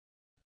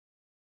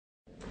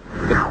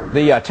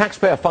The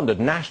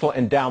taxpayer-funded National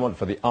Endowment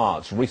for the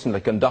Arts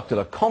recently conducted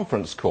a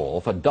conference call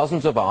for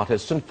dozens of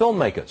artists and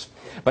filmmakers.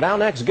 But our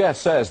next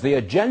guest says the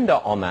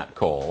agenda on that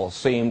call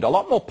seemed a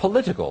lot more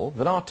political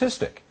than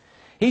artistic.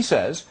 He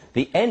says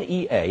the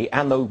NEA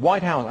and the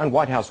White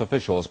House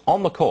officials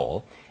on the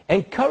call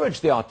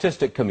encouraged the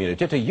artistic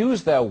community to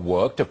use their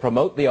work to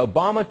promote the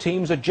Obama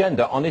team's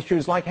agenda on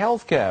issues like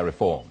healthcare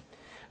reform.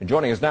 And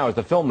joining us now is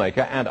the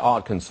filmmaker and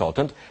art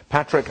consultant,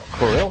 Patrick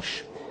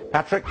Courrielche.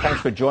 Patrick,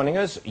 thanks for joining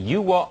us.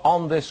 You were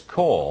on this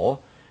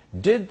call.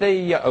 Did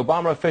the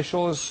Obama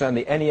officials and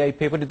the NEA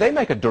people, did they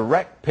make a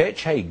direct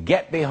pitch, hey,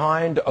 get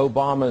behind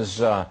Obama's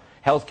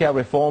healthcare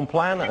reform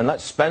plan and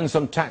let's spend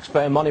some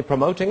taxpayer money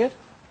promoting it?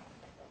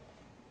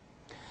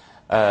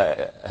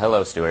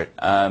 Hello, Stuart.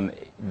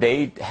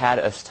 They had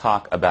us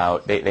talk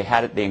about,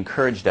 they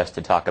encouraged us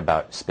to talk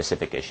about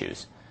specific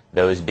issues,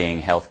 those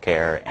being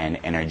healthcare and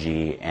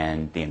energy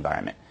and the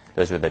environment.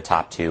 Those were the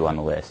top two on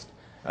the list.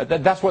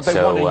 That's what they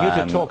wanted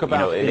you to talk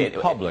about in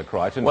public,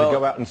 right? And to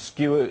go out and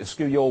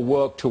skew your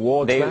work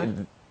towards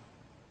that?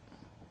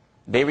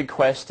 They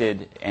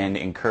requested and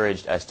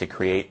encouraged us to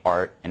create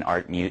art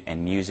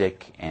and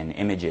music and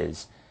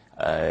images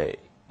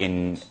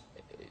in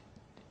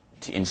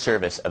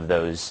service of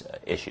those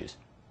issues.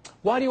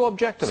 Why do you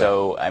object to that?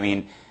 So, I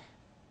mean,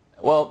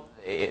 well,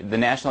 the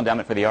National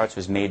Endowment for the Arts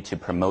was made to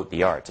promote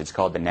the arts. It's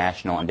called the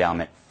National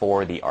Endowment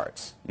for the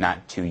Arts,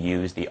 not to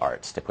use the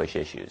arts to push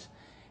issues.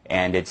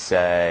 And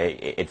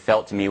it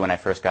felt to me when I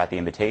first got the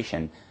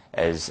invitation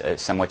as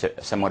somewhat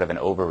of an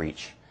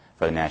overreach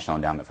for the National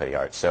Endowment for the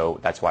Arts. So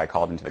that's why I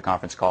called into the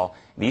conference call.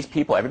 These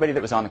people, everybody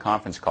that was on the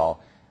conference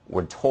call,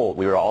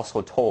 we were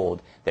also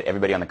told that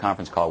everybody on the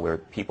conference call were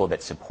people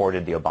that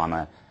supported the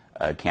Obama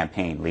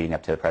campaign leading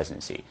up to the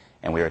presidency.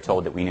 And we were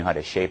told that we knew how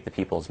to shape the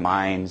people's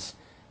minds,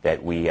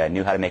 that we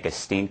knew how to make a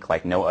stink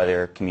like no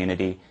other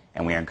community,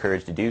 and we are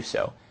encouraged to do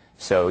so.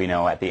 So, you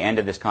know, at the end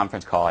of this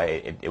conference call,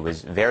 it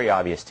was very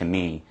obvious to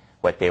me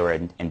what they were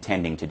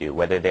intending to do.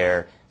 Whether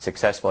they're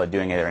successful at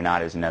doing it or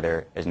not is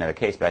another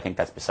case, but I think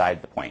that's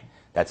beside the point.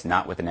 That's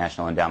not what the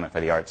National Endowment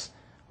for the Arts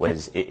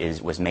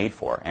was made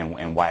for,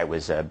 and why it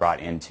was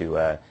brought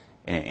into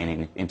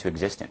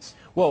existence.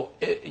 Well,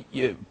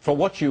 for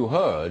what you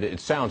heard, it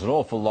sounds an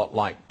awful lot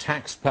like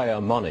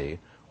taxpayer money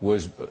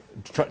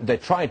they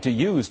tried to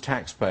use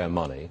taxpayer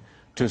money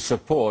to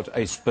support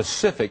a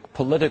specific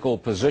political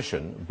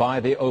position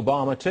by the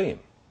Obama team.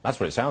 That's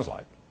what it sounds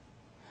like.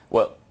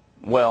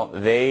 Well,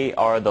 they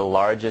are the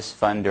largest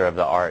funder of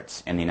the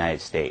arts in the United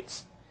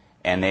States,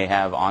 and they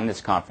have on this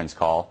conference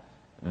call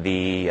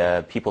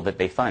the people that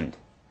they fund.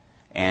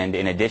 And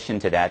in addition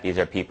to that, these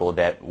are people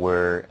that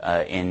were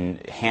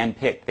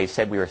hand-picked. They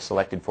said we were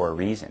selected for a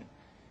reason,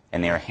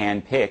 and they were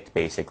hand-picked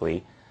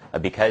basically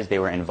because they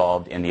were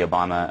involved in the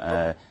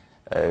Obama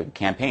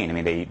campaign. I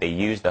mean, they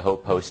used the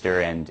Hope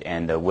poster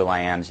and the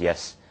Will.i.am's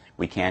Yes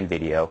We Can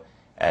video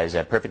as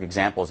perfect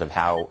examples of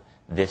how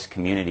this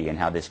community and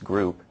how this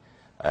group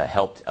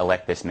helped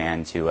elect this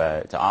man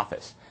to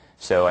office.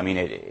 So, I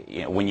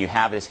mean, when you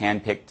have this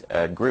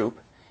hand-picked group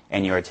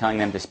and you are telling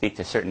them to speak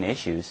to certain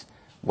issues,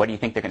 what do you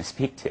think they're going to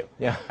speak to?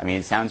 Yeah. I mean,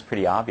 it sounds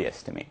pretty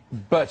obvious to me.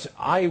 But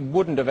I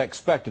wouldn't have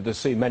expected to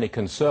see many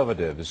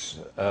conservatives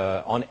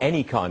on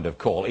any kind of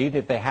call, even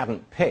if they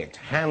hadn't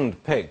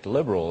hand-picked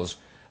liberals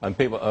and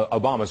people,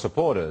 Obama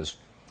supporters.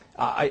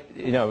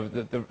 You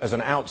know, as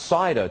an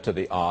outsider to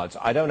the arts,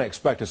 I don't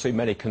expect to see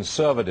many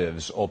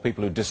conservatives or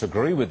people who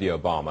disagree with the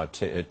Obama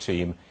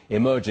team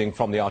emerging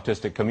from the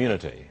artistic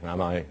community. Am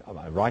I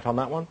right on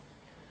that one?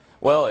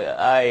 Well,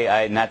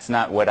 and that's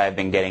not what I've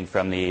been getting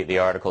from the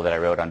article that I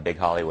wrote on Big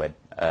Hollywood.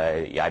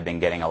 I've been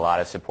getting a lot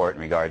of support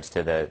in regards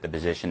to the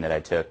position that I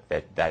took,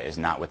 that is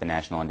not what the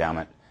National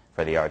Endowment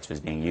for the Arts was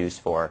being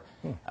used for.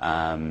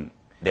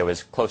 There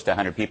was close to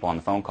 100 people on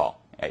the phone call.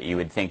 You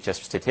would think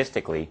just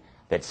statistically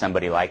that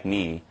somebody like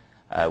me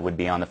would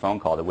be on the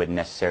phone call that wouldn't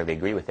necessarily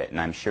agree with it. And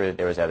I'm sure that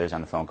there was others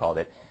on the phone call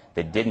that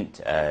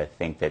didn't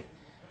think that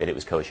it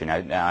was kosher.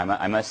 Now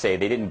I must say,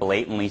 they didn't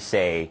blatantly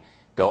say,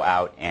 go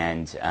out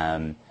and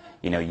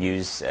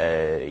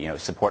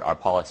support our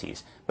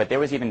policies. But there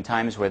was even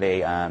times where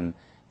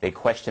they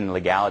questioned the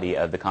legality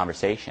of the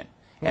conversation,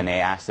 and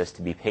they asked us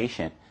to be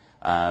patient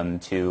so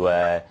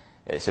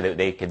that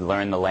they could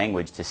learn the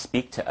language to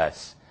speak to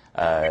us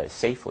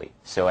safely.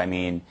 So, I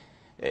mean,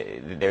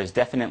 there's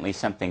definitely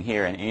something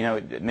here. And, you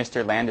know,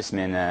 Mr.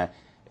 Landesman,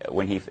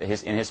 when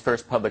in his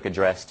first public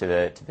address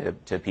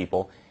to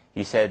people,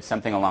 he said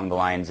something along the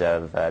lines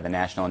of the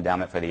National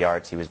Endowment for the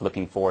Arts. He was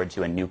looking forward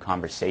to a new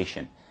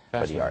conversation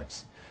for the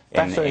arts.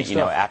 And you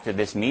know, after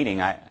this meeting,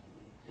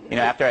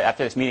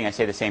 after this meeting, I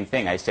say the same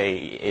thing. I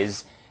say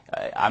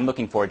I'm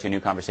looking forward to a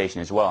new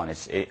conversation as well, and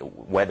it's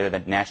whether the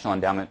National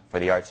Endowment for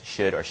the Arts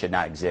should or should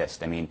not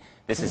exist. I mean,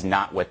 this is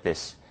not what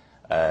this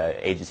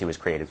agency was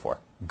created for.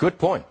 Good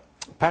point.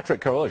 Patrick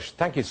Courrielche,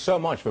 thank you so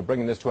much for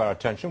bringing this to our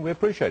attention. We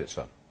appreciate it,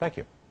 sir. Thank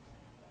you.